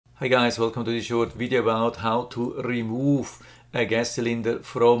Hi guys, welcome to this short video about how to remove a gas cylinder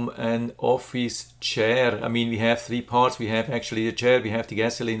from an office chair. I mean, we have three parts. We have actually the chair, we have the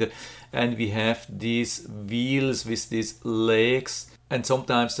gas cylinder, and we have these wheels with these legs. And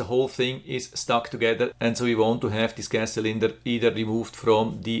sometimes the whole thing is stuck together, and so we want to have this gas cylinder either removed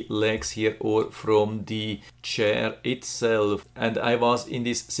from the legs here or from the chair itself. And I was in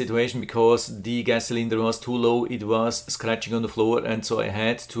this situation because the gas cylinder was too low, it was scratching on the floor, and so I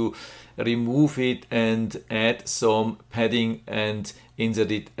had to remove it and add some padding and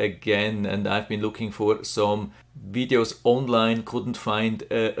insert it again. And I've been looking for some videos online, couldn't find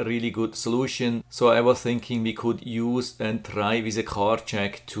a really good solution, so I was thinking we could use and try with a car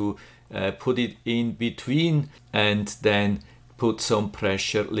jack to put it in between and then put some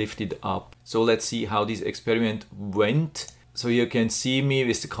pressure, lift it up. So let's see how this experiment went. So you can see me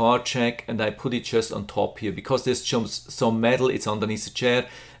with the car jack, and I put it just on top here because there's some metal, it's underneath the chair,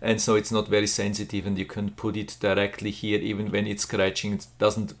 and so it's not very sensitive, and you can put it directly here even when it's scratching, it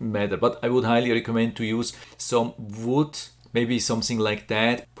doesn't matter. But I would highly recommend to use some wood, maybe something like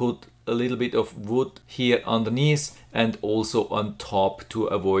that. Put a little bit of wood here underneath and also on top to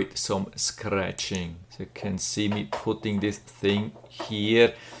avoid some scratching. So you can see me putting this thing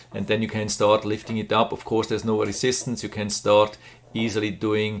here, and then you can start lifting it up. Of course, there's no resistance. You can start easily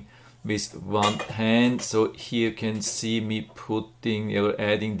doing with one hand. So here you can see me putting or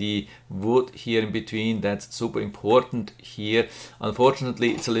adding the wood here in between. That's super important here.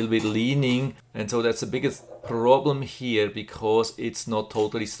 Unfortunately, it's a little bit leaning, and so that's the biggest problem here because it's not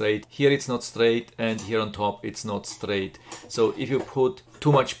totally straight. Here it's not straight, and here on top it's not straight. So if you put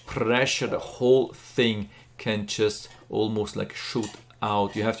too much pressure, the whole thing can just almost like shoot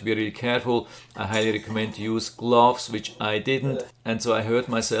out. You have to be really careful. I highly recommend to use gloves, which I didn't, and so I hurt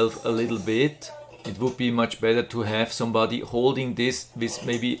myself a little bit. It would be much better to have somebody holding this with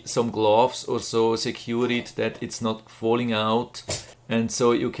maybe some gloves or so, secure it that it's not falling out. And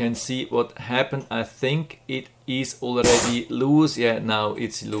so you can see what happened. I think it is already loose. Yeah, now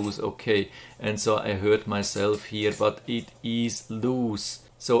it's loose. Okay, and so I hurt myself here, but it is loose.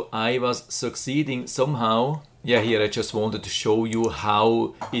 So I was succeeding somehow. Yeah, here I just wanted to show you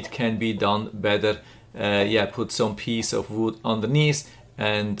how it can be done better. Yeah, put some piece of wood underneath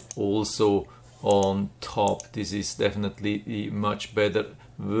and also on top. This is definitely the much better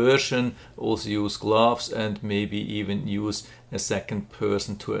version. Also use gloves and maybe even use a second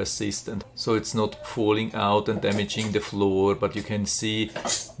person to assist, and so it's not falling out and damaging the floor. But you can see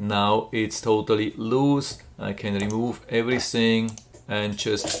now it's totally loose. I can remove everything and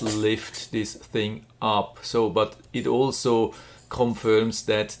just lift this thing up. So, but it also confirms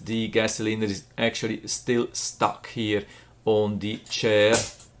that the gas cylinder is actually still stuck here on the chair,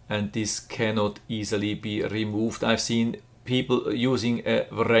 and this cannot easily be removed. I've seen people using a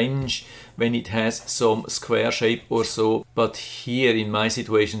wrench when it has some square shape or so, but here in my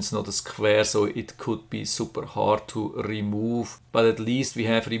situation it's not a square, so it could be super hard to remove. But at least we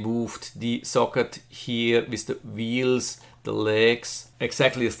have removed the socket here with the wheels, the legs,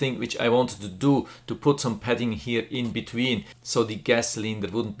 exactly the thing which I wanted to do, to put some padding here in between so the gas cylinder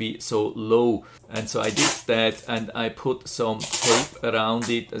wouldn't be so low. And so I did that, and I put some tape around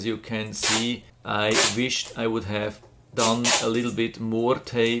it. As you can see, I wished I would have done a little bit more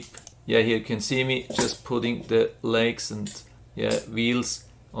tape. Yeah, here you can see me just putting the legs and wheels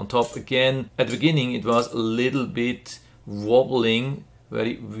on top again. At the beginning it was a little bit wobbling,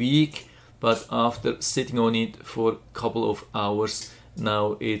 very weak, but after sitting on it for a couple of hours,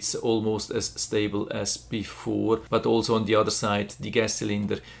 now it's almost as stable as before. But also on the other side, the gas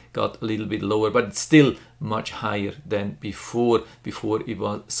cylinder got a little bit lower, but it's still much higher than before. Before it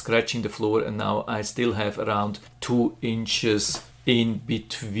was scratching the floor, and now I still have around 2 inches in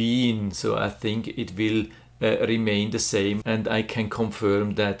between. So I think it will remain the same, and I can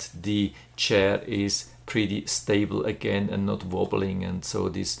confirm that the chair is pretty stable again and not wobbling, and so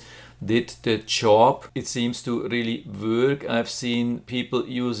this did the job. It seems to really work. I've seen people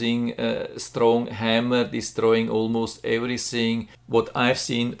using a strong hammer, destroying almost everything. What I've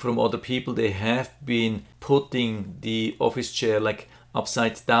seen from other people, they have been putting the office chair like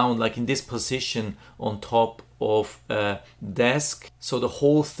upside down, like in this position on top of a desk. So the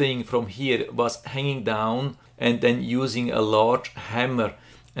whole thing from here was hanging down, and then using a large hammer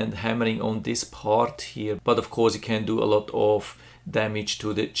and hammering on this part here. But of course you can do a lot of damage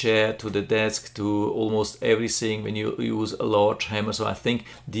to the chair, to the desk, to almost everything when you use a large hammer. So I think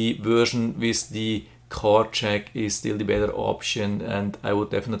the version with the car jack is still the better option, and I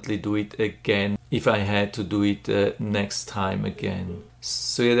would definitely do it again. if I had to do it next time again.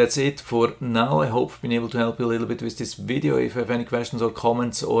 So yeah, that's it for now. I hope I've been able to help you a little bit with this video. If you have any questions or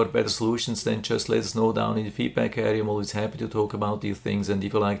comments or better solutions, then just let us know down in the feedback area. I'm always happy to talk about these things. And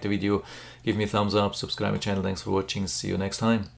if you like the video, give me a thumbs up, subscribe my channel. Thanks for watching. See you next time.